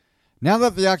Now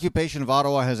that the occupation of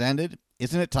Ottawa has ended,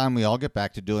 isn't it time we all get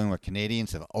back to doing what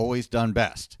Canadians have always done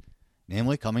best?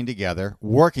 Namely, coming together,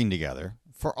 working together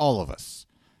for all of us.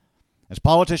 As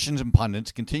politicians and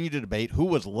pundits continue to debate who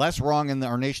was less wrong in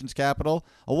our nation's capital,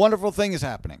 a wonderful thing is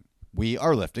happening. We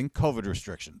are lifting COVID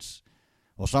restrictions.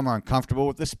 While some are uncomfortable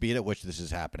with the speed at which this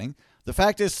is happening, the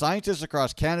fact is scientists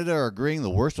across Canada are agreeing the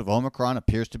worst of Omicron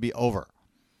appears to be over.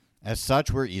 As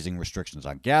such, we're easing restrictions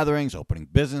on gatherings, opening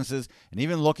businesses, and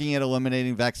even looking at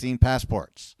eliminating vaccine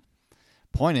passports.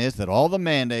 Point is that all the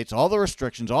mandates, all the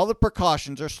restrictions, all the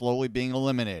precautions are slowly being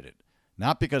eliminated.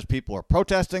 Not because people are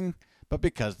protesting, but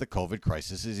because the COVID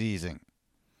crisis is easing.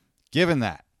 Given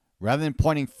that, rather than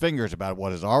pointing fingers about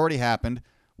what has already happened,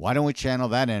 why don't we channel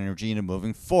that energy into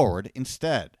moving forward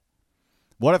instead?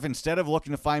 What if instead of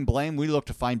looking to find blame, we look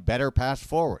to find better paths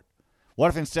forward? What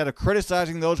if instead of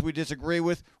criticizing those we disagree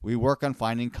with, we work on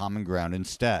finding common ground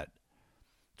instead?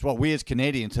 It's what we as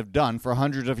Canadians have done for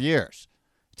hundreds of years.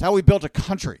 It's how we built a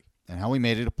country and how we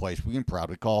made it a place we can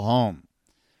proudly call home.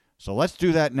 So let's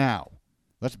do that now.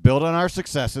 Let's build on our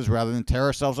successes rather than tear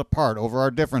ourselves apart over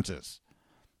our differences.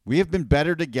 We have been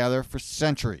better together for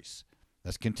centuries.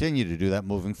 Let's continue to do that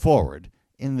moving forward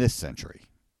in this century.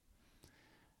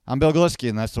 I'm Bill Galiski,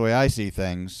 and that's the way I see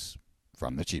things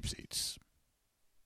from the cheap seats.